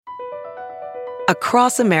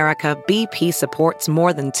Across America, BP supports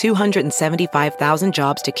more than 275,000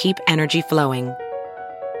 jobs to keep energy flowing.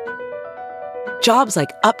 Jobs like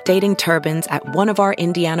updating turbines at one of our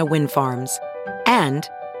Indiana wind farms and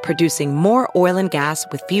producing more oil and gas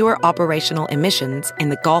with fewer operational emissions in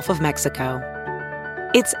the Gulf of Mexico.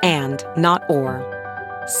 It's and, not or.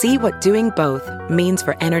 See what doing both means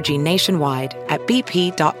for energy nationwide at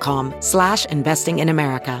bp.com/investing in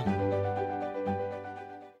America.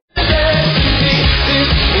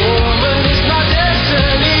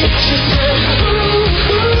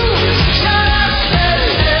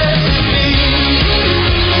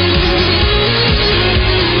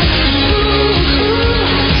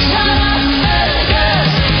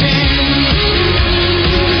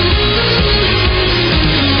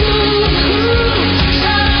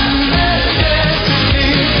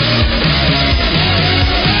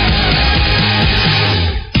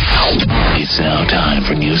 It's now time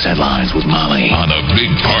for news headlines with Molly on the Big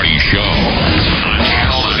Party Show on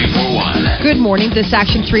Channel 94.1. Good morning. This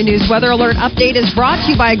Action 3 News weather alert update is brought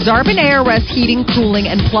to you by Exarban ARS Heating, Cooling,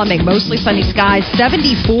 and Plumbing. Mostly sunny skies,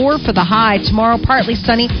 74 for the high. Tomorrow, partly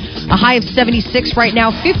sunny, a high of 76 right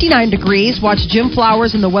now, 59 degrees. Watch Jim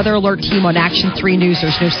Flowers and the weather alert team on Action 3 News.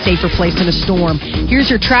 There's no safer place in a storm. Here's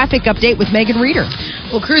your traffic update with Megan Reeder.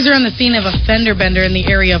 Well, crews are on the scene of a fender bender in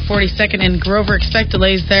the area of 42nd and Grover. Expect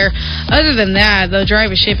delays there. Other than that, the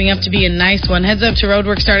drive is shaping up to be a nice one. Heads up to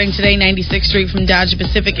roadwork starting today. 96th Street from Dodge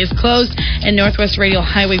Pacific is closed, and Northwest Radial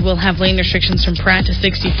Highway will have lane restrictions from Pratt to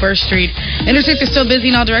 61st Street. Interstates are still busy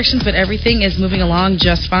in all directions, but everything is moving along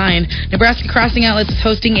just fine. Nebraska Crossing Outlets is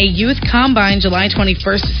hosting a youth combine July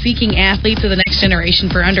 21st, seeking athletes of the next generation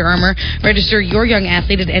for Under Armour. Register your young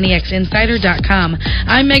athlete at nexinsider.com.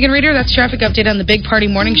 I'm Megan Reeder. That's traffic update on the Big Party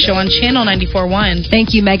Morning Show on Channel 94.1.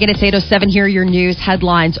 Thank you, Megan. It's 8:07. Here are your news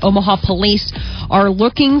headlines. Omaha police are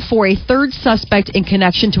looking for a third suspect in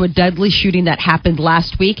connection to a deadly shooting that happened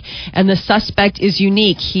last week, and the suspect is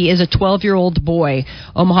unique. He is a 12-year-old boy.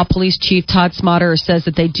 Omaha Police Chief Todd Smotter says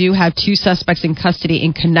that they do have two suspects in custody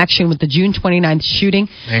in connection with the June 29th shooting.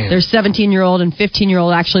 There's 17-year-old and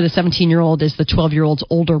 15-year-old. Actually, the 17-year-old is the 12-year-old's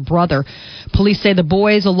older brother. Police say the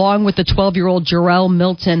boys, along with the 12-year-old Jarrell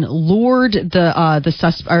Milton, lured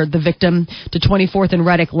the victim to 24th and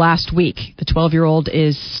Reddick last week. The 12-year-old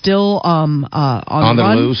is still on the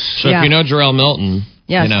run. Loose. So if you know Jarrell Milton,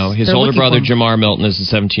 yes, you know his older brother Jamar Milton is the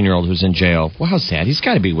 17-year-old who's in jail. Well, how sad. He's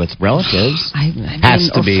got to be with relatives.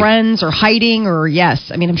 Or friends, or hiding, or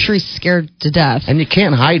yes. I mean, I'm sure he's scared to death. And you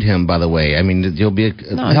can't hide him, by the way. I mean, you'll be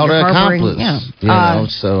held an accomplice. Yeah. You know,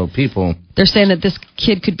 so people... They're saying that this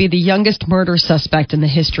kid could be the youngest murder suspect in the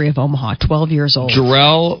history of Omaha, 12 years old.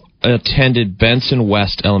 Jarrell attended Benson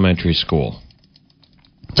West Elementary School.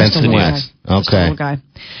 Benson West. Okay. Guy.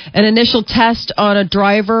 An initial test on a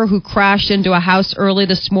driver who crashed into a house early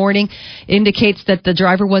this morning indicates that the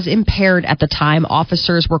driver was impaired at the time.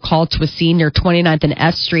 Officers were called to a scene near 29th and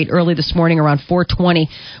F Street early this morning around 4:20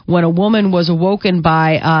 when a woman was awoken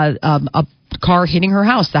by a car hitting her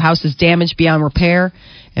house. The house is damaged beyond repair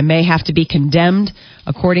and may have to be condemned.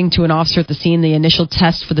 According to an officer at the scene, the initial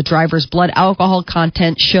test for the driver's blood alcohol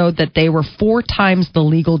content showed that they were 4 times the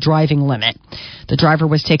legal driving limit. The driver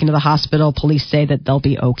was taken to the hospital. Police say that they'll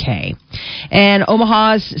be okay. And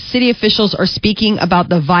Omaha's city officials are speaking about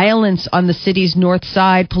the violence on the city's north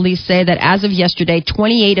side. Police say that as of yesterday,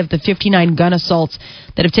 28 of the 59 gun assaults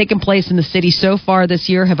that have taken place in the city so far this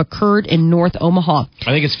year have occurred in North Omaha.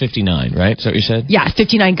 I think it's 59, right? Is that what you said? Yeah,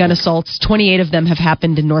 59 gun assaults. 28 of them have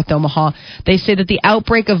happened in North Omaha. They say that the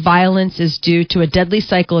outbreak of violence is due to a deadly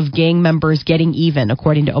cycle of gang members getting even,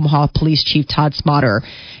 according to Omaha Police Chief Todd Smotter,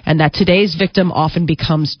 and that today's victim often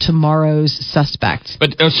becomes tomorrow's suspect.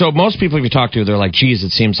 But so most people you talk to, they're like, geez,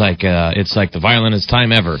 it seems like it's like the violentest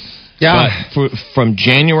time ever. Yeah. But from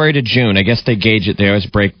January to June, I guess they gauge it. They always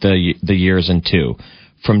break the years in two.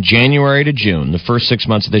 From January to June, the first 6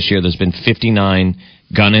 months of this year, there's been 59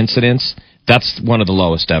 gun incidents. That's one of the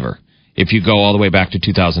lowest ever. If you go all the way back to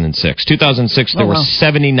 2006. 2006, there were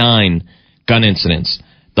 79 gun incidents.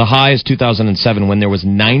 The high is 2007 when there was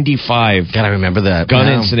 95 Gotta remember that. gun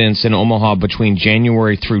incidents in Omaha between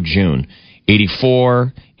January through June.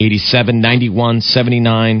 84, 87, 91,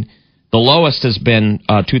 79. The lowest has been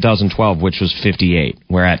 2012, which was 58.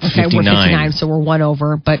 We're at 59. We're 59, so we're one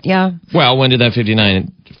over. But yeah. Well, when did that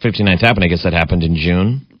 59th happen? I guess that happened in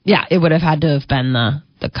June. Yeah, it would have had to have been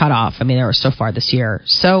the cutoff. I mean, there were so far this year.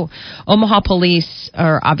 So Omaha police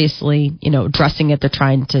are obviously, addressing it. They're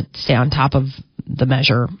trying to stay on top of the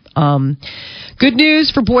measure. Good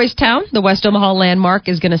news for Boys Town. The West Omaha Landmark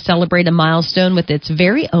is going to celebrate a milestone with its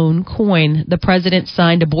very own coin. The president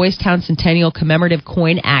signed a Boys Town Centennial Commemorative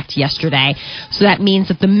Coin Act yesterday. So that means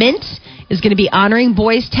that the Mint is going to be honoring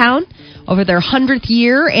Boys Town over their 100th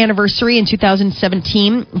year anniversary in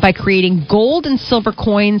 2017 by creating gold and silver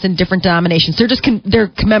coins in different denominations. They're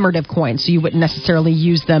commemorative coins, so you wouldn't necessarily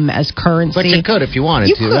use them as currency. But you could if you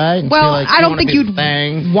wanted to, right? Well, I don't think you'd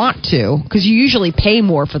want to, because you usually pay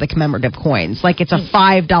more for the commemorative coins. Like it's a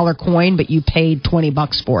 $5 coin, but you paid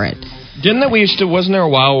 $20 for it. Wasn't there a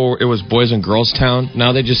while where it was Boys and Girls Town?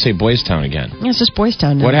 Now they just say Boys Town again. Yeah, it's just Boys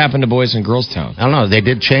Town now. What happened to Boys and Girls Town? I don't know. They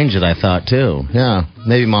did change it, I thought, too. Yeah.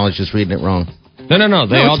 Maybe Molly's just reading it wrong. No.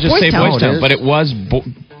 They all just say Boys Town. But it was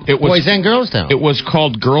Boys and Girls Town. It was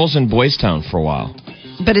called Girls and Boys Town for a while.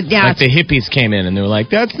 But the hippies came in and they were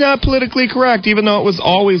like, that's not politically correct, even though it was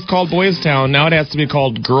always called Boys Town. Now it has to be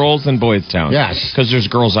called Girls and Boys Town. Yes. Because there's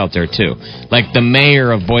girls out there, too. Like the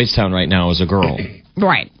mayor of Boys Town right now is a girl.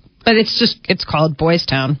 Right. But it's called Boys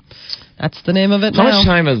Town. That's the name of it now. How much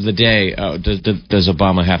time of the day does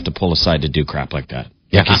Obama have to pull aside to do crap like that?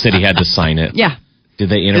 Yeah. Like he said he had to sign it. Yeah.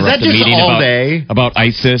 Did they interrupt the meeting about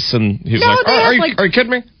ISIS? And he was are you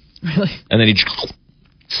kidding me? Really? And then he signs.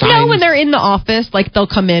 You know, when they're in the office, like they'll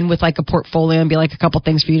come in with like a portfolio and be like a couple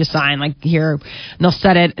things for you to sign, like here, and they'll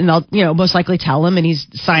set it, and they'll most likely tell him, and he's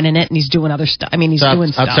signing it, and he's doing other stuff. I mean, he's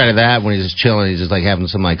doing stuff. Outside of that, when he's just chilling, he's just like having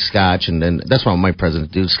some like scotch, and then that's what my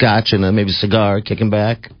president do: scotch and maybe a cigar, kicking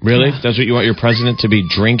back. Really? That's what you want your president to be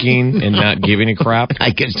drinking and not giving a crap?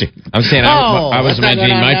 I guess. I'm saying I was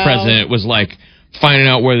imagining my president was like finding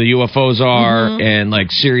out where the UFOs are and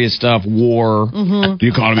like serious stuff, war, the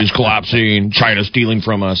economy's collapsing, China stealing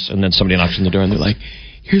from us, and then somebody knocks on the door and they're like,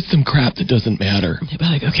 here's some crap that doesn't matter. You'd be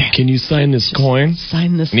like, okay. Can you sign this coin?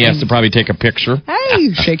 Sign this And he has to probably take a picture.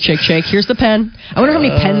 Hey, shake. Here's the pen. I wonder how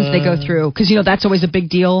many pens they go through. Because, that's always a big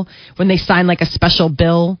deal. When they sign, like, a special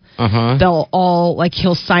bill, they'll all, like,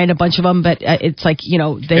 he'll sign a bunch of them. But it's like,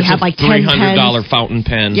 they have, like, 10 pens. $300 fountain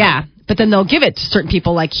pen. Yeah. But then they'll give it to certain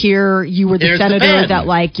people. Like, here, you were the senator that,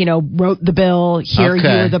 like, wrote the bill. Here,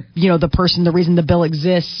 you were the person, the reason the bill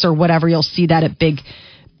exists or whatever. You'll see that at big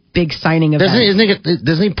signing events.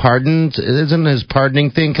 Doesn't he pardon? Isn't his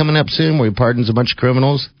pardoning thing coming up soon where he pardons a bunch of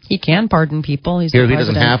criminals? He can pardon people. He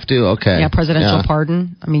doesn't have to? Okay. Yeah, presidential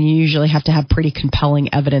pardon. I mean, you usually have to have pretty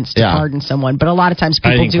compelling evidence to pardon someone. But a lot of times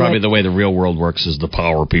people do it. I think probably the way the real world works is the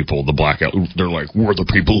power people, the blackout. They're like, we're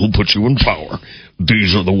the people who put you in power.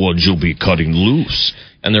 These are the ones you'll be cutting loose.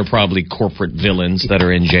 And they're probably corporate villains that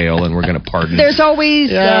are in jail, and we're going to pardon. There's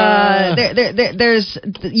always there's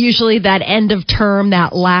usually that end of term,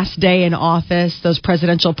 that last day in office, those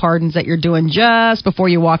presidential pardons that you're doing just before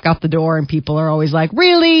you walk out the door, and people are always like,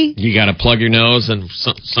 "Really?" You got to plug your nose and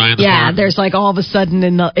sign the pardon. There's like all of a sudden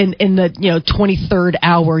in the 23rd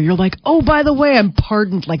hour, you're like, "Oh, by the way, I'm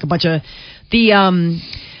pardoned." Like a bunch of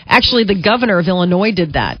actually the governor of Illinois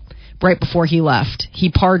did that right before he left.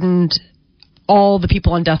 He pardoned all the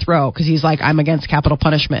people on death row because he's like, I'm against capital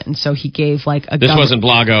punishment, and so he gave like a. This wasn't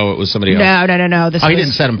Blago; it was somebody else. No. He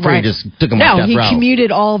didn't set them free; he just took them off death row. No, he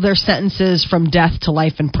commuted all their sentences from death to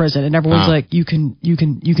life in prison, and everyone's like, "You can do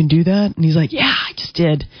that?" And he's like, "Yeah, I just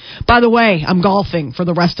did." By the way, I'm golfing for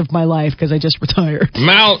the rest of my life because I just retired. I'm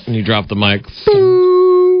out, and you drop the mic.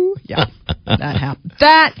 Yeah, that happened.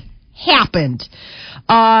 That happened.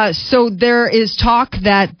 So there is talk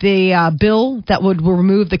that the bill that would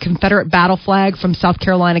remove the Confederate battle flag from South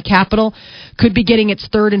Carolina Capitol could be getting its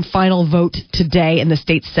third and final vote today in the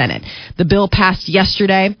state Senate. The bill passed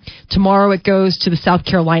yesterday. Tomorrow it goes to the South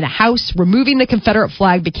Carolina House. Removing the Confederate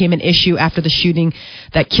flag became an issue after the shooting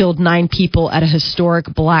that killed 9 people at a historic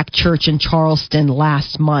black church in Charleston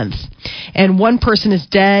last month. And 1 person is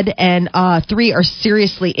dead and 3 are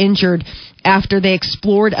seriously injured after they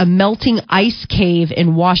explored a melting ice cave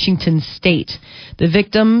in Washington state. The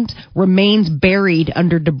victim remains buried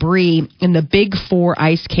under debris in the Big 4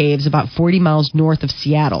 ice caves about 40 miles north of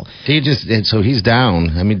Seattle. So he's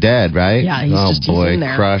down. I mean, dead, right? Yeah, he's in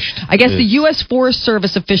there. Crushed. I guess the U.S. Forest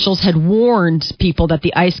Service officials had warned people that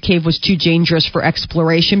the ice cave was too dangerous for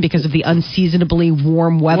exploration because of the unseasonably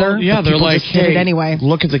warm weather. Well, yeah, they're like, hey, anyway.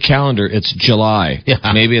 Look at the calendar. It's July. Yeah.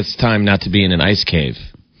 Maybe it's time not to be in an ice cave.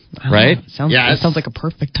 Right? It sounds like a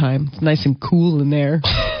perfect time. It's nice and cool in there.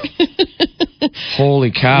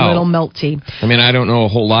 Holy cow. A little melty. I mean, I don't know a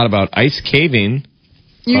whole lot about ice caving.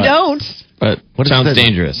 You don't? But what sounds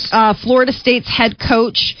dangerous. Florida State's head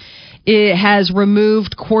coach It has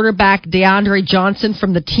removed quarterback DeAndre Johnson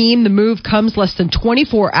from the team. The move comes less than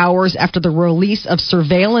 24 hours after the release of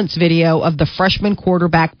surveillance video of the freshman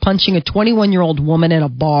quarterback punching a 21-year-old woman in a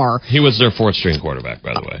bar. He was their fourth-string quarterback,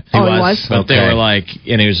 by the way. He was? But they were like,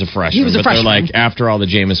 and he was a freshman. He was a freshman. They're like, after all the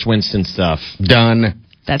Jameis Winston stuff, done.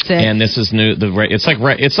 That's it. And this is new. It's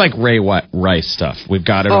like Ray Rice stuff. We've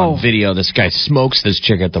got it on video. This guy smokes this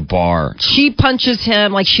chick at the bar. She punches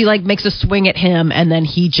him, like she makes a swing at him, and then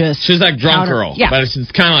he just. She's like drunk girl. Yeah. But it's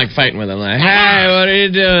kind of like fighting with him. Like, hey, what are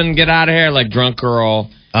you doing? Get out of here, like drunk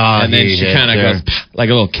girl. And then she kind of goes like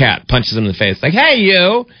a little cat, punches him in the face, like, hey,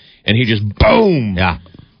 you. And he just boom. Yeah.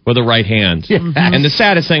 With the right hand. And the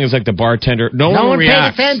saddest thing is like the bartender. No one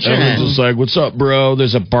reacts. Paid attention. Everyone's just like, what's up, bro?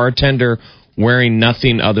 There's a bartender wearing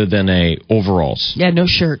nothing other than a overalls. Yeah, no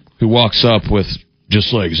shirt. Who walks up with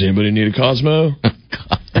just like, does anybody need a Cosmo?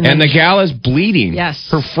 And the gal is bleeding. Yes.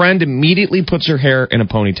 Her friend immediately puts her hair in a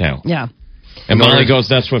ponytail. Yeah. And Molly goes,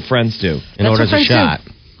 that's what friends do. And orders a shot.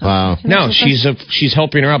 Wow. No, she's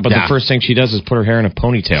helping her out, but the first thing she does is put her hair in a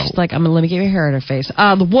ponytail. She's like, let me get your hair in her face.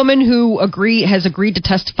 The woman who has agreed to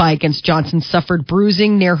testify against Johnson suffered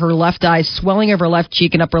bruising near her left eye, swelling of her left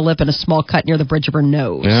cheek and upper lip, and a small cut near the bridge of her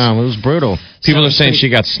nose. Yeah, it was brutal. People are saying she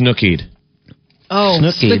got snookied. Oh,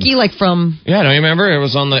 Snooki, like from... Yeah, don't you remember? It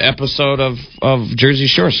was on the episode of Jersey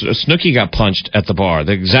Shore. Snooki got punched at the bar.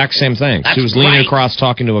 The exact same thing. She was leaning across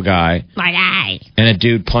talking to a guy. My eye. And a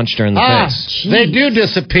dude punched her in the face. Geez. They do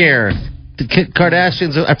disappear. The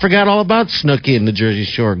Kardashians, I forgot all about Snooki and the Jersey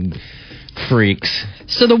Shore freaks.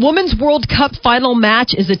 So the Women's World Cup final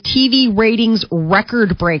match is a TV ratings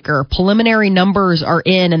record breaker. Preliminary numbers are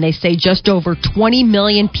in, and they say just over 20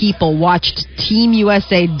 million people watched Team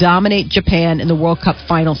USA dominate Japan in the World Cup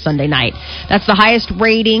final Sunday night. That's the highest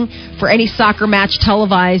rating for any soccer match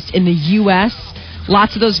televised in the U.S.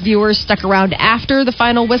 Lots of those viewers stuck around after the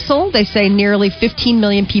final whistle. They say nearly 15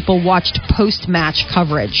 million people watched post-match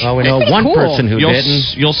coverage. Oh, we know one person who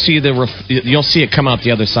didn't. You'll see it come out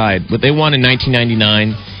the other side. But they won in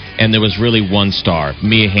 1999, and there was really one star,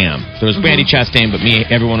 Mia Hamm. There was Brandi Chastain, but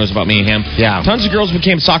everyone was about Mia Hamm. Yeah. Tons of girls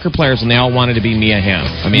became soccer players, and they all wanted to be Mia Hamm.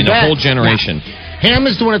 I mean, a whole generation. Yeah. Hamm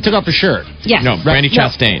is the one that took off her shirt. Yes. No, Brandi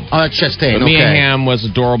Chastain. Oh, that's Chastain. But Mia Hamm was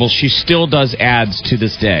adorable. She still does ads to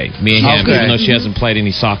this day. Mia Hamm, even though she hasn't played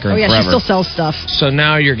any soccer in forever. She still sells stuff. So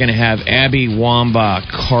now you're going to have Abby Wambach,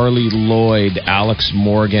 Carly Lloyd, Alex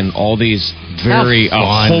Morgan, all these very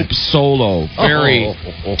Hope Solo, very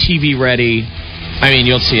TV ready. I mean,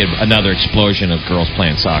 you'll see another explosion of girls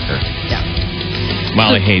playing soccer. Yeah.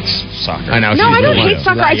 Molly hates soccer. I know. No, I don't hate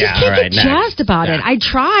soccer. I just can't get jazzed about it. I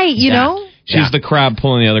try, you know. She's the crab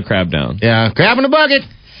pulling the other crab down. Yeah, crab in a bucket.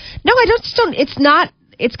 No, I don't. It's not.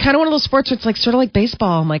 It's kind of one of those sports where it's like sort of like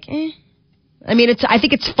baseball. I'm like, eh. I mean, I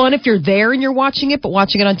think it's fun if you're there and you're watching it, but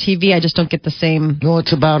watching it on TV, I just don't get the same. No,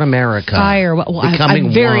 it's about America. Fire. Well,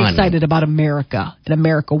 I'm very excited about America and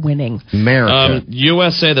America winning.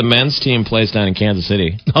 USA, the men's team plays down in Kansas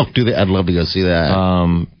City. Oh, do they? I'd love to go see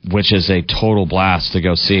that. Which is a total blast to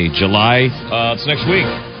go see. July. It's next week.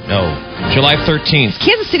 No, July 13th. Is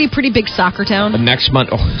Kansas City a pretty big soccer town? Next month.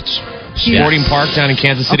 Oh, it's Sporting Park down in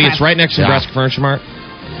Kansas City. It's right next to Nebraska Furniture Mart.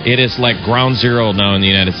 It is like ground zero now in the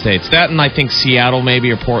United States. That and I think Seattle maybe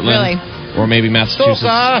or Portland. Really? Or maybe Massachusetts.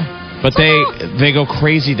 But they go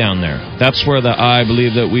crazy down there. That's where the I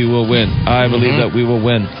believe that we will win. I believe that we will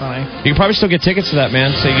win. You can probably still get tickets to that,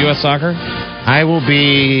 man. Say U.S. Soccer. I will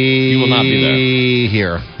be... You will not be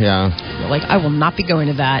there. Here. Yeah. Like, I will not be going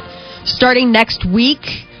to that. Starting next week,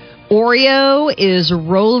 Oreo is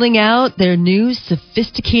rolling out their new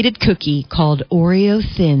sophisticated cookie called Oreo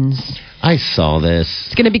Thins. I saw this.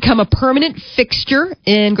 It's going to become a permanent fixture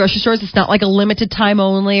in grocery stores. It's not like a limited time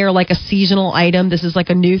only or like a seasonal item. This is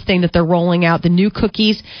like a new thing that they're rolling out. The new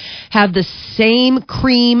cookies have the same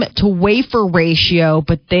cream to wafer ratio,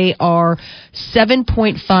 but they are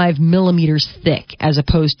 7.5 millimeters thick as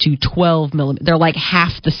opposed to 12 millimeters. They're like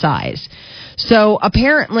half the size. So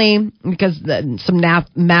apparently, because some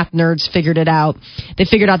math nerds figured it out, they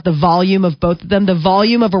figured out the volume of both of them. The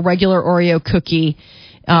volume of a regular Oreo cookie,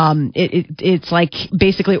 it's like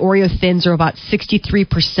basically Oreo Thins are about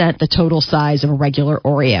 63% the total size of a regular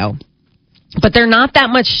Oreo. But they're not that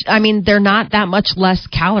much, they're not that much less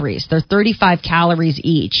calories. They're 35 calories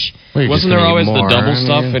each. Well, wasn't there always the double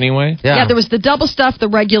stuff anyway? Yeah, there was the double stuff, the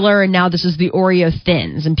regular, and now this is the Oreo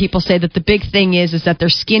Thins. And people say that the big thing is that they're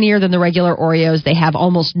skinnier than the regular Oreos. They have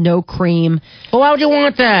almost no cream. Well, why would you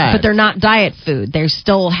want that? But they're not diet food. They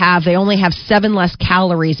only have 7 less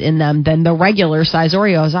calories in them than the regular size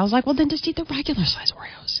Oreos. I was like, well, then just eat the regular size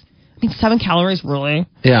Oreos. 7 calories, really?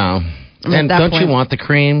 Yeah. And don't you want the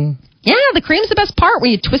cream? Yeah, the cream's the best part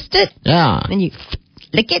when you twist it. Yeah. And you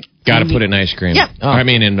lick it. Got to put it in ice cream. Yeah. I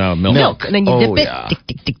mean, in milk. Milk. And then you dip it. Yeah. Tick,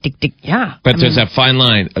 tick, tick, tick, tick. Yeah. But there's that fine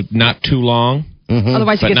line. Not too long,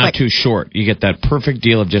 Otherwise, it but gets not like. too short. You get that perfect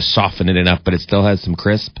deal of just softening it up, but it still has some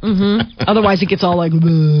crisp. Otherwise, it gets all like.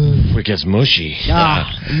 It gets mushy.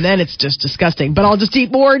 And then it's just disgusting. But I'll just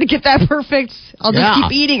eat more to get that perfect. I'll just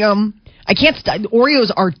keep eating them. I can't.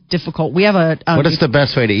 Oreos are difficult. We have a. What is the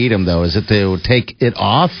best way to eat them, though? Is it to take it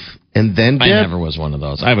off and then dip? I never was one of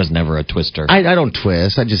those. I was never a twister. I don't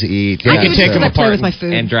twist. I just eat. I You do take because them I play apart with my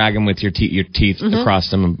food. and drag them with your teeth across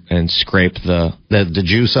them and scrape the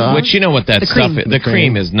juice off. Which you know what that The stuff cream. is. The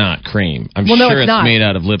cream is not cream. I'm Well, no, sure it's not. made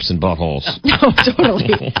out of lips and buttholes No,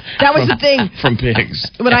 totally. That was the thing. from pigs.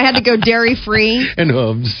 When I had to go dairy free. and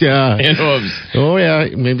hooves, yeah. And hooves. Oh, yeah,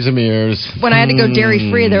 maybe some ears. When I had to go dairy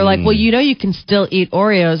free, they're like, well, you know you can still eat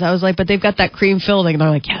Oreos. I was like, but they've got that cream filling. And they're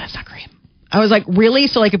like, yeah, that's not cream. I was like, really?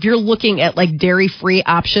 So, like, if you're looking at, like, dairy-free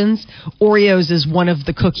options, Oreos is one of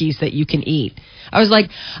the cookies that you can eat. I was like,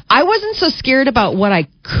 I wasn't so scared about what I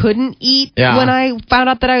couldn't eat when I found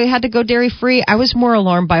out that I had to go dairy-free. I was more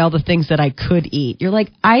alarmed by all the things that I could eat. You're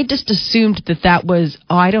like, I just assumed that was,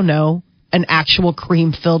 I don't know, an actual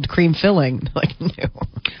cream-filled cream filling. Like, no.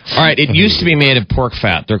 All right, it used to be made of pork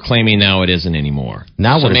fat. They're claiming now it isn't anymore.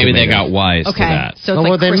 Now so what is maybe it they made got of? wise to Okay, that. so it's Oh, like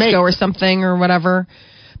well, they Crisco make- or something or whatever.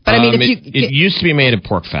 But, I mean, if you... it used to be made of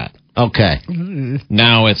pork fat. Okay.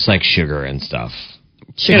 Now it's like sugar and stuff.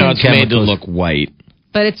 Sugar You know, it's made to chemicals. look white.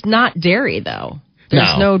 But it's not dairy, though.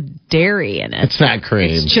 There's no dairy in it. It's not cream.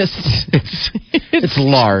 It's just... It's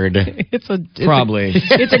lard. Probably.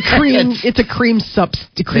 It's a cream. It's a cream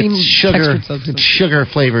cream It's sugar. textured substance. It's sugar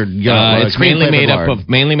flavored. It's mainly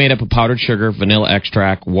made up of powdered sugar, vanilla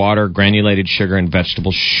extract, water, granulated sugar, and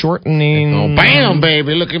vegetable shortening. Oh, bam,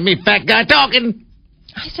 baby! Look at me, fat guy talking.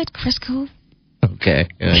 I said Crisco. Okay,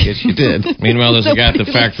 I guess you did. Meanwhile, there's a guy at the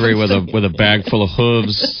Nobody factory with listens a bag full of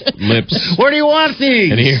hooves, lips, Where do you want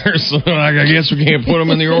these? and ears. I guess we can't put them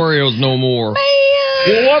in the Oreos no more.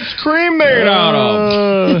 Well, what's cream made out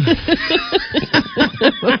of?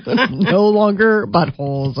 No longer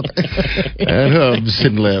buttholes. And hooves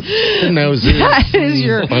and lips and noses. That is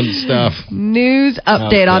your fun stuff. news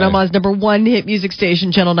update on Okay. Omaha's #1 hit music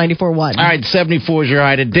station, Channel 94.1. All right, 74 is your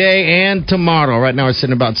high today and tomorrow. Right now we're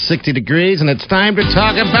sitting about 60 degrees, and it's time to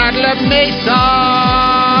talk about La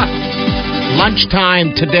Mesa.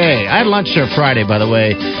 Lunchtime today. I had lunch there Friday, by the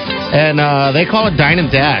way, and they call it Dine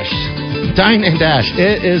and Dash. Dine and Dash.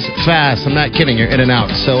 It is fast. I'm not kidding. You're in and out.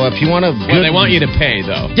 So if you want to... Well, they want you to pay,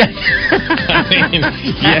 though. Yeah. I mean,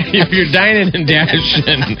 yeah, if you're dining and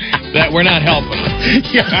dashing, that we're not helping.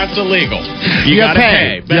 Yeah. That's illegal. You You gotta gotta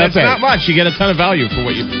pay. pay. But You it's gotta pay. not much. You get a ton of value for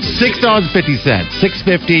what you... $6.50,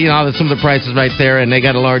 $6.50. Some of the prices right there, and they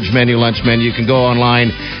got a large menu, lunch menu. You can go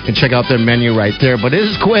online and check out their menu right there. But it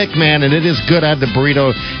is quick, man, and it is good. I had the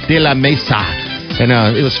burrito de la mesa, and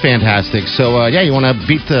it was fantastic. So yeah, you want to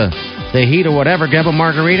beat the heat or whatever? Grab a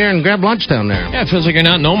margarita and grab lunch down there. Yeah, it feels like you're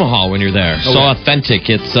not in Omaha when you're there. So authentic.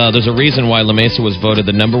 It's there's a reason why La Mesa was voted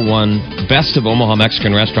the #1 best of Omaha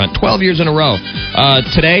Mexican restaurant 12 years in a row.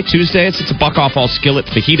 Today, Tuesday, it's a buck off all skillet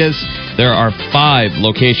fajitas. There are 5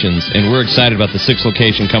 locations, and we're excited about the 6th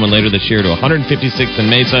location coming later this year to 156th in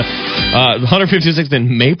Mesa, 156th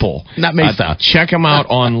in Maple. Not Mesa. Check them out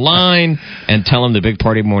online and tell them the Big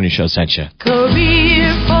Party Morning Show sent you.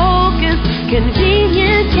 Career focus,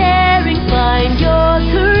 convenient caring, find your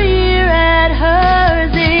career at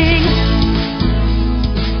Herzing.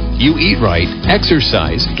 You eat right,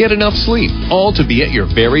 exercise, get enough sleep, all to be at your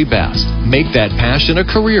very best. Make that passion a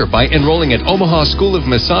career by enrolling at Omaha School of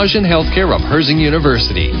Massage and Healthcare of Herzing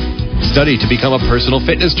University. Study to become a personal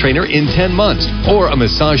fitness trainer in 10 months, or a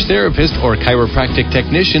massage therapist or chiropractic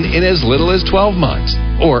technician in as little as 12 months.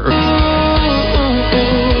 Or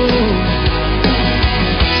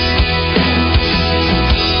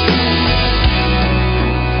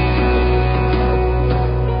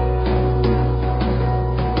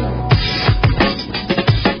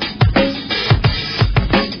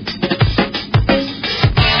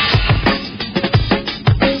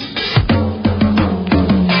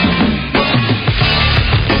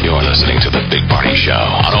You're listening to The Big Party Show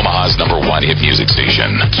on Omaha's #1 hit music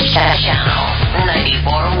station. Channel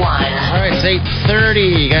 94.1. All right, it's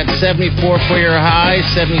 8:30. You got 74 for your high,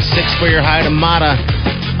 76 for your high to Mata.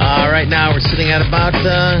 Right now we're sitting at about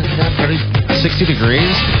 60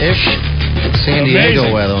 degrees ish. San Diego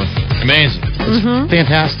Amazing. weather. Amazing.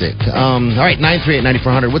 Fantastic. All right,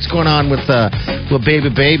 938-9400. What's going on with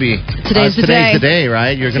baby? Today's the day. Today's the day,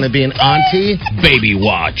 right? You're going to be an auntie? Baby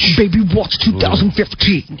watch. Baby Watch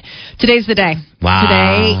 2015. Today's the day. Wow.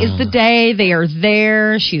 Today is the day. They are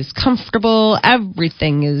there. She's comfortable.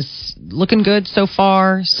 Everything is looking good so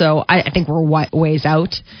far. So I think we're ways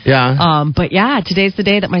out. Yeah. But yeah, today's the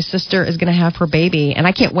day that my sister is going to have her baby, and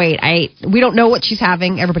I can't wait. We don't know what she's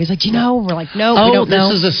having. Everybody's like, you know? We're like, no, we don't know.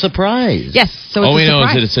 This is a surprise. Yes. So All it's we know is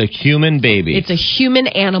surprise. that it's a human baby. It's a human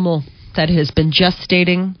animal that has been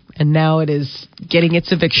gestating, and now it is getting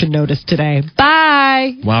its eviction notice today.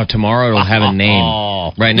 Bye. Wow, tomorrow it'll have a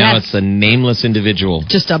name. Right now Yes. it's a nameless individual.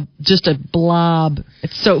 Just a blob.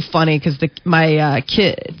 It's so funny because my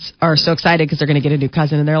kids are so excited because they're going to get a new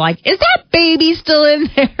cousin, and they're like, "Is that baby still in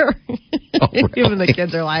there?" Even the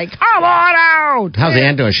kids are like, "Come on out!" How's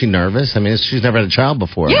Ann doing? Is she nervous? I mean, she's never had a child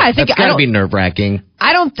before. Yeah, I think- That's I got to don't- be nerve-wracking.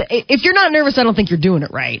 I don't. If you're not nervous, I don't think you're doing it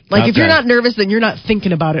right. Like if Okay. you're not nervous, then you're not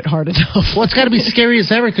thinking about it hard enough. Well, it's got to be scary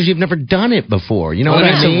as ever because you've never done it before. You know Well,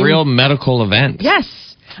 what I it's mean? a real medical event. Yes.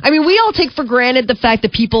 I mean, we all take for granted the fact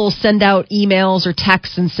that people send out emails or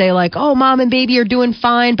texts and say like, "Oh, mom and baby are doing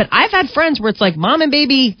fine." But I've had friends where it's like, "Mom and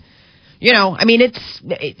baby," you know. I mean,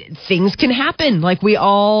 things can happen. Like we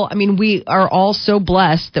are all so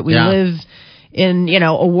blessed that we live in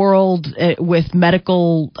a world with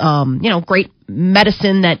medical, great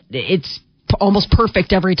medicine that it's almost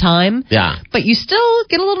perfect every time. Yeah. But you still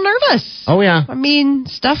get a little nervous. Oh, yeah. I mean,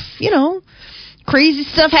 stuff, crazy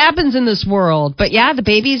stuff happens in this world. But yeah, the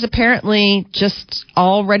baby's apparently just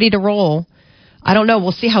all ready to roll. I don't know.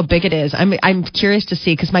 We'll see how big it is. I'm curious to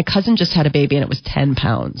see because my cousin just had a baby and it was 10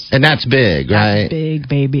 pounds. And that's big, That's right? a big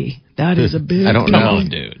baby. That is a big I don't baby. know. Come on,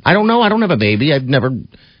 dude. I don't know. I don't have a baby. I've never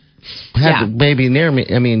had a baby near me.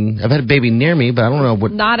 I mean, I've had a baby near me, but I don't know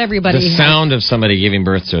what. Not everybody. The has- sound of somebody giving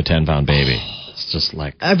birth to a 10-pound baby. It's just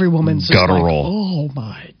like Every woman's just guttural. like, oh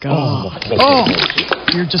my God. Oh,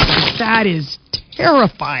 you're just like, that is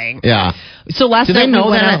terrifying. Yeah. So last Do night they know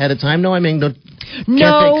we went that out. ahead of time? No, I mean, can't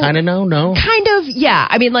No. they kind of know? No. Kind of, yeah.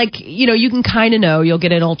 I mean, like, you can kind of know. You'll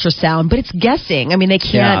get an ultrasound, but it's guessing. I mean, they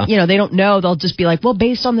can't, they don't know. They'll just be like, well,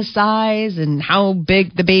 based on the size and how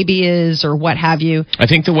big the baby is or what have you. I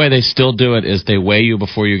think the way they still do it is they weigh you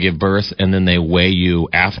before you give birth, and then they weigh you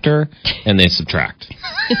after, and they subtract.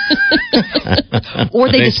 Or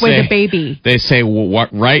they They just weigh say- the baby. They say, well,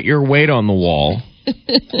 write your weight on the wall,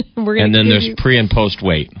 We're gonna and then give there's you- pre and post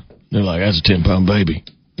weight. They're like, that's a 10-pound baby.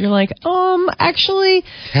 You're like, actually.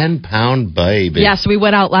 10-pound baby. Yeah, so we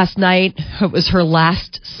went out last night. It was her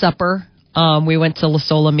last supper. We went to La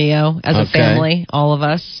Sola Mio as a Okay. family, all of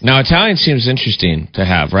us. Now, Italian seems interesting to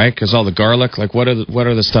have, right? Because all the garlic, like, what are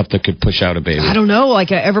the stuff that could push out a baby? I don't know.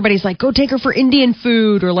 Like everybody's like, go take her for Indian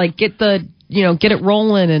food, or like get it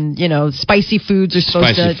rolling, and spicy foods are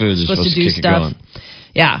supposed Spicy to foods are supposed to to do kick it stuff. going.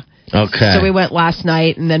 Yeah. Okay. So we went last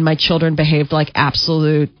night, and then my children behaved like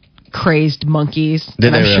absolute crazed monkeys. Did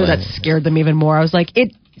and I'm they sure really? that scared them even more. I was like,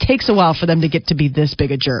 it takes a while for them to get to be this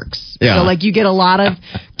big of jerks. Yeah. So like you get a lot of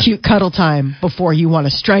cute cuddle time before you want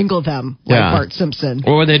to strangle them like Yeah. Bart Simpson.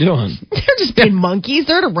 What were they doing? They're just being monkeys.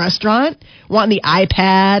 They're at a restaurant wanting the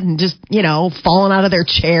iPad and just, falling out of their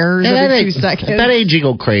chairs every 2 seconds. At that age, you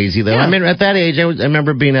go crazy, though. Yeah. I mean, at that age, I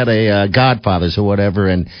remember being at a Godfather's or whatever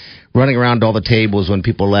and running around all the tables when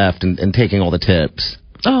people left and taking all the tips.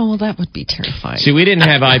 Oh, well, that would be terrifying. See, we didn't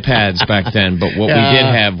have iPads back then, but what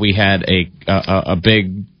we had a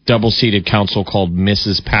big double-seated console called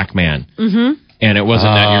Mrs. Pac-Man. Mm-hmm. And it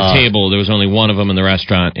wasn't at your table. There was only one of them in the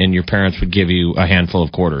restaurant, and your parents would give you a handful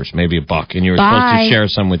of quarters, maybe $1, and you were supposed to share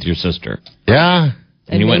some with your sister. Yeah.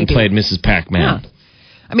 And you went and maybe- played Mrs. Pac-Man. Yeah.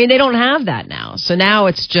 I mean, they don't have that now. So now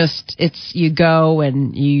it's you go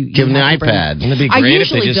and you Give them the have to bring- iPad. Wouldn't it be I great if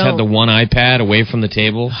they usually just had the don't. one iPad away from the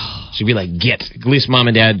table? She'd be like, get. At least Mom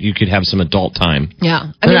and Dad, you could have some adult time.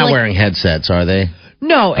 Yeah. They're not wearing headsets, are they?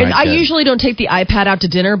 No, and Right, I good. usually don't take the iPad out to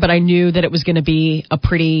dinner, but I knew that it was going to be a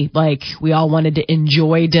pretty, we all wanted to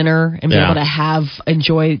enjoy dinner and be Yeah. able to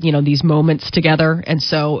enjoy, these moments together. And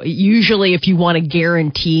so usually if you want to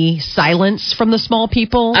guarantee silence from the small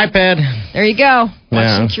people, iPad. there you go. Watch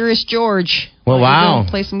Yeah. some Curious George. Well, while you wow. go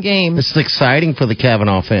play some games. This is exciting for the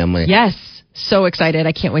Kavanaugh family. Yes. So excited.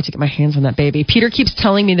 I can't wait to get my hands on that baby. Peter keeps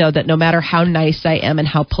telling me, though, that no matter how nice I am and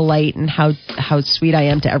how polite and how sweet I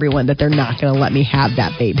am to everyone, that they're not going to let me have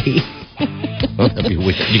that baby. That'd be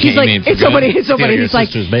weird. He's like, it's so funny. It's so funny. Your He's like,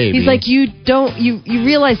 sister's baby. you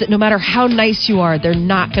realize that no matter how nice you are, they're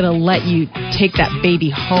not going to let you take that baby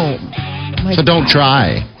home. I'm like, So don't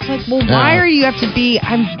try. It's like, well, why are you have to be?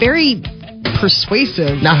 I'm very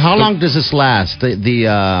persuasive. Now, how long does this last?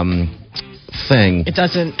 The thing. It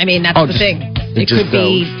doesn't. I mean, that's Oh, the just- thing.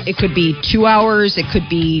 It could be 2 hours. It could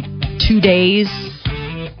be 2 days.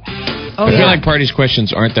 Oh, I feel like Party's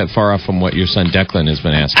questions aren't that far off from what your son Declan has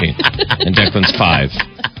been asking. And Declan's 5.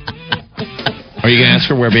 Are you going to ask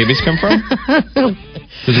her where babies come from?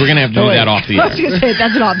 Because we're going to have to do that off the air. I was going to say,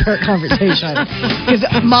 that's an off-air conversation. Because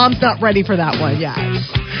Mom's not ready for that one yet. All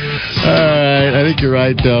right, I think you're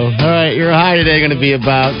right, though. All right, your high today going to be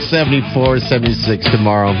about 74, 76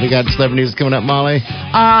 tomorrow. We got celebrities coming up, Molly?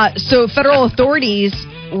 So federal authorities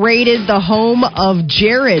raided the home of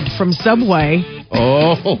Jared from Subway.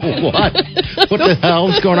 Oh, what? What the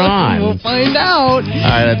hell's going on? We'll find out. All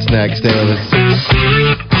right, that's next. Stay with us.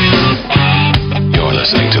 You're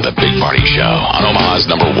listening to The Big Party Show on Omaha's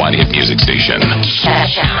 #1 hit music station.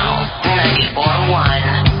 Channel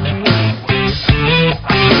 94.1.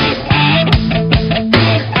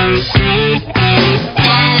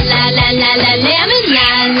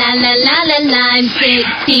 I'm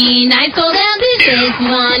 16. I sold out this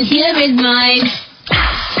one. Here is mine.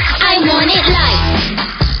 I want it light.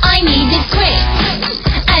 I need it quick.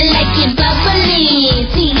 I like it bubbly.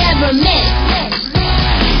 Sierra Mist.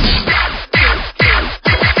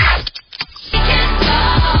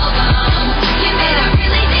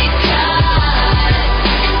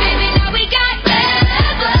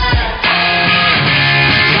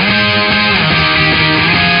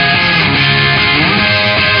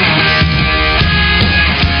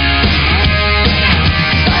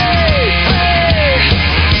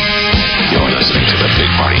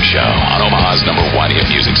 Show on Omaha's #1 hit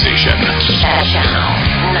music station. Channel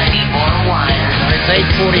 94.1. It's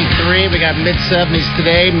 8:43. We got mid-70s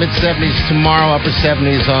today, mid-70s tomorrow, upper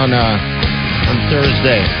 70s on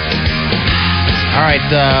Thursday. All right,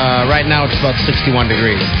 right now it's about 61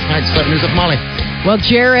 degrees. All right, so news up, Molly. Well,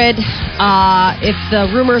 Jared, if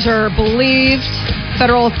the rumors are believed,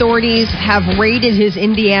 federal authorities have raided his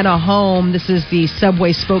Indiana home. This is the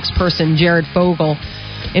Subway spokesperson, Jared Fogle,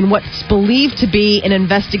 in what's believed to be an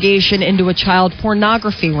investigation into a child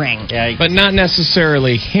pornography ring. Yeah, but not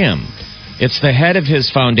necessarily him. It's the head of his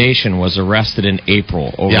foundation was arrested in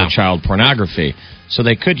April over child pornography. So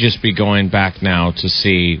they could just be going back now to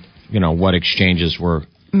see, what exchanges were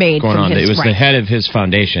made going on. His, it was the head of his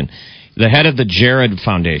foundation. The head of the Jared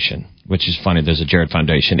Foundation, which is funny, there's a Jared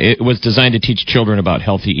Foundation. It was designed to teach children about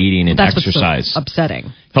healthy eating and exercise. What's so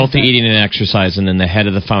upsetting. Healthy eating and exercise. And then the head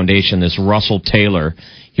of the foundation, this Russell Taylor,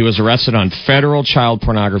 he was arrested on federal child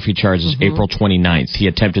pornography charges April 29th. He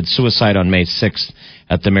attempted suicide on May 6th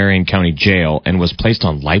at the Marion County Jail and was placed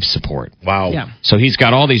on life support. Wow. Yeah. So he's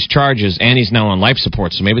got all these charges, and he's now on life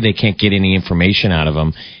support, so maybe they can't get any information out of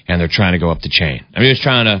him, and they're trying to go up the chain. I mean, they're just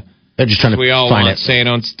trying to find it. Say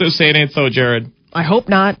it ain't so, Jared. I hope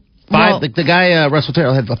not. The guy, Russell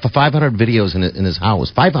Taylor, had 500 videos in his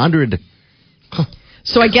house. 500.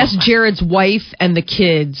 So I guess Jared's wife and the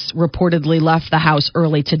kids reportedly left the house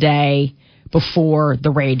early today before the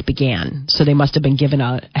raid began. So they must have been given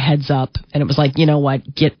a heads up. And it was like, you know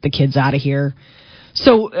what, get the kids out of here.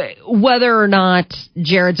 So whether or not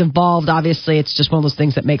Jared's involved, obviously it's just one of those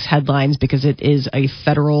things that makes headlines because it is a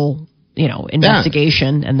federal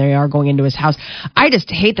investigation, and they are going into his house. I just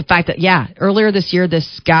hate the fact that, earlier this year,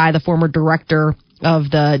 this guy, the former director of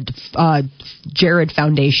the Jared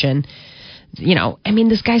Foundation,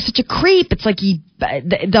 this guy's such a creep. It's like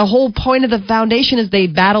the whole point of the foundation is they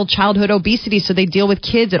battle childhood obesity, so they deal with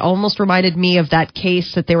kids. It almost reminded me of that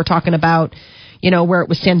case that they were talking about, where it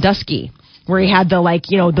was Sandusky, where he had the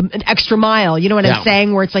extra mile, what I'm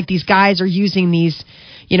saying, where it's like these guys are using these,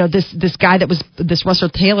 this guy that was this Russell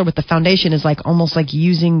Taylor with the foundation is like almost like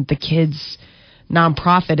using the kids'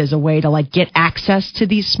 nonprofit as a way to get access to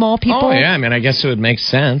these small people. Oh yeah, I mean, I guess it would make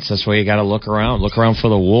sense. That's why you got to look around for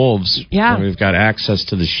the wolves. Yeah, when we've got access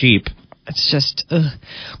to the sheep. It's just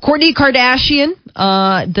Kourtney Kardashian,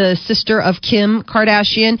 the sister of Kim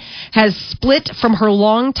Kardashian, has split from her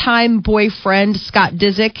longtime boyfriend Scott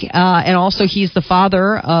Disick, and also he's the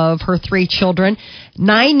father of her 3 children.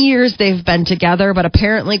 9 years they've been together, but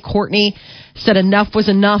apparently Kourtney said enough was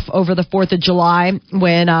enough over the 4th of July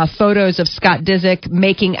when photos of Scott Disick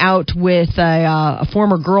making out with a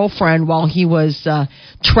former girlfriend while he was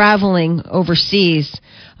traveling overseas.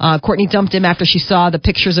 Kourtney dumped him after she saw the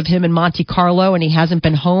pictures of him in Monte Carlo, and he hasn't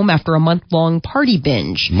been home after a month-long party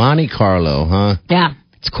binge. Monte Carlo, huh? Yeah,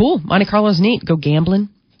 it's cool. Monte Carlo's neat. Go gambling.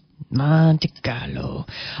 Monte Carlo.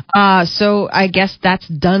 So I guess that's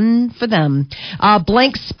done for them.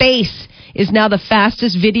 Blank Space is now the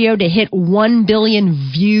fastest video to hit 1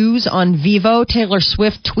 billion views on Vivo. Taylor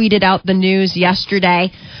Swift tweeted out the news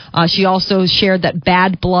yesterday. She also shared that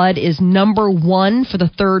Bad Blood is #1 for the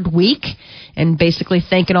 3rd week, and basically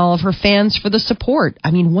thanking all of her fans for the support.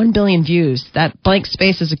 I mean, 1 billion views. That Blank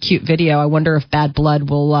Space is a cute video. I wonder if Bad Blood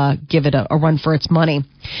will give it a run for its money.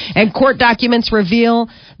 And court documents reveal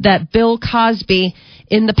that Bill Cosby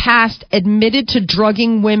in the past admitted to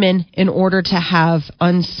drugging women in order to have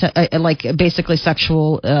basically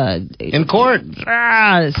sexual in court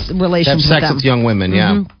relations have sex with with young women.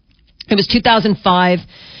 Yeah, It was 2005.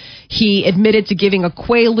 He admitted to giving a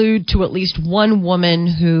Quaalude to at least one woman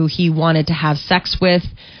who he wanted to have sex with.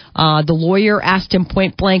 The lawyer asked him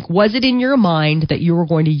point blank, was it in your mind that you were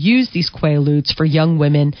going to use these Quaaludes for young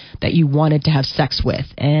women that you wanted to have sex with?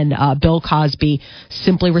 And Bill Cosby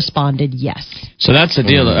simply responded, yes. So that's the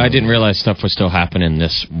deal. I didn't realize stuff was still happening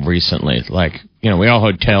this recently. Like, we all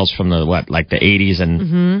heard tales from the 80s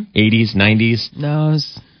and 80s, 90s? No.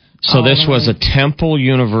 So this was a Temple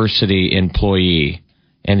University employee,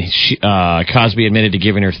 and Cosby admitted to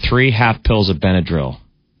giving her 3 half pills of Benadryl.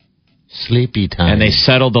 Sleepy time. And they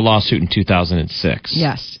settled the lawsuit in 2006.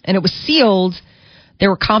 Yes. And it was sealed. There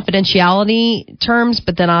were confidentiality terms,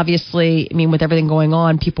 but then obviously, with everything going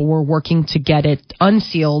on, people were working to get it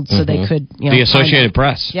unsealed so they could, The Associated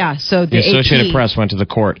Press. Yeah. So the Associated Press went to the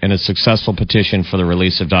court in a successful petition for the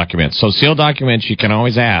release of documents. So sealed documents, you can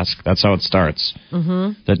always ask. That's how it starts.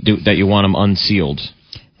 That you want them unsealed.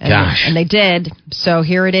 And they did. So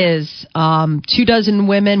here it is. More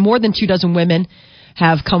than 2 dozen women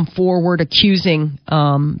have come forward accusing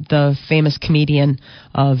the famous comedian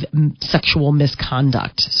of sexual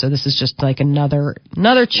misconduct. So this is just like another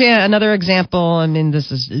example.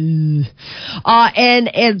 This is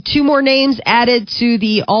and 2 more names added to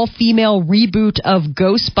the all-female reboot of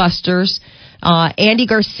Ghostbusters. Andy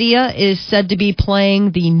Garcia is said to be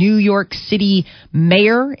playing the New York City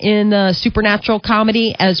mayor in the supernatural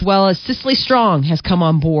comedy, as well as Cicely Strong has come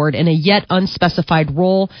on board in a yet unspecified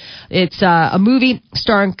role. It's a movie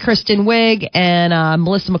starring Kristen Wiig and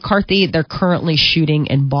Melissa McCarthy. They're currently shooting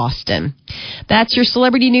in Boston. That's your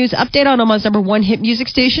celebrity news update on Omaha's #1 hit music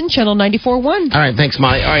station, Channel 94.1. All right, thanks,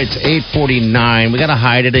 Molly. All right, it's 8:49. We got a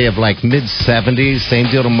high today of like mid-70s.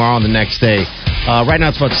 Same deal tomorrow and the next day. Right now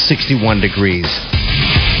it's about 61 degrees.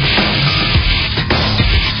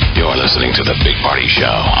 You're listening to The Big Party Show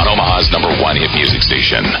on Omaha's #1 hit music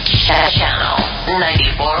station. Channel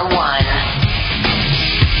 94.1.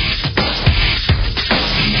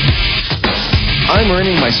 I'm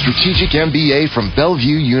earning my strategic MBA from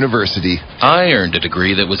Bellevue University. I earned a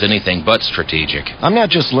degree that was anything but strategic. I'm not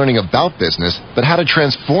just learning about business, but how to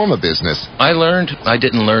transform a business. I learned I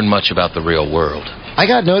didn't learn much about the real world. I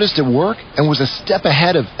got noticed at work and was a step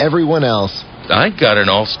ahead of everyone else. I got an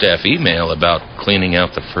all-staff email about cleaning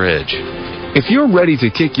out the fridge. If you're ready to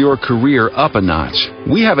kick your career up a notch,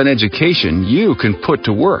 we have an education you can put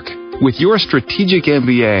to work. With your strategic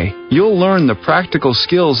MBA, you'll learn the practical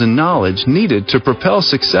skills and knowledge needed to propel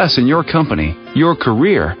success in your company, your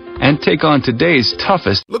career, and take on today's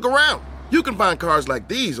toughest. Look around. You can find cars like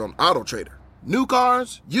these on AutoTrader. New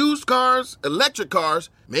cars, used cars, electric cars,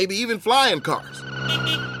 maybe even flying cars.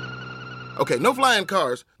 Okay, no flying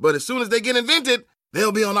cars, but as soon as they get invented,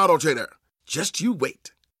 they'll be on AutoTrader. Just you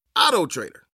wait. AutoTrader.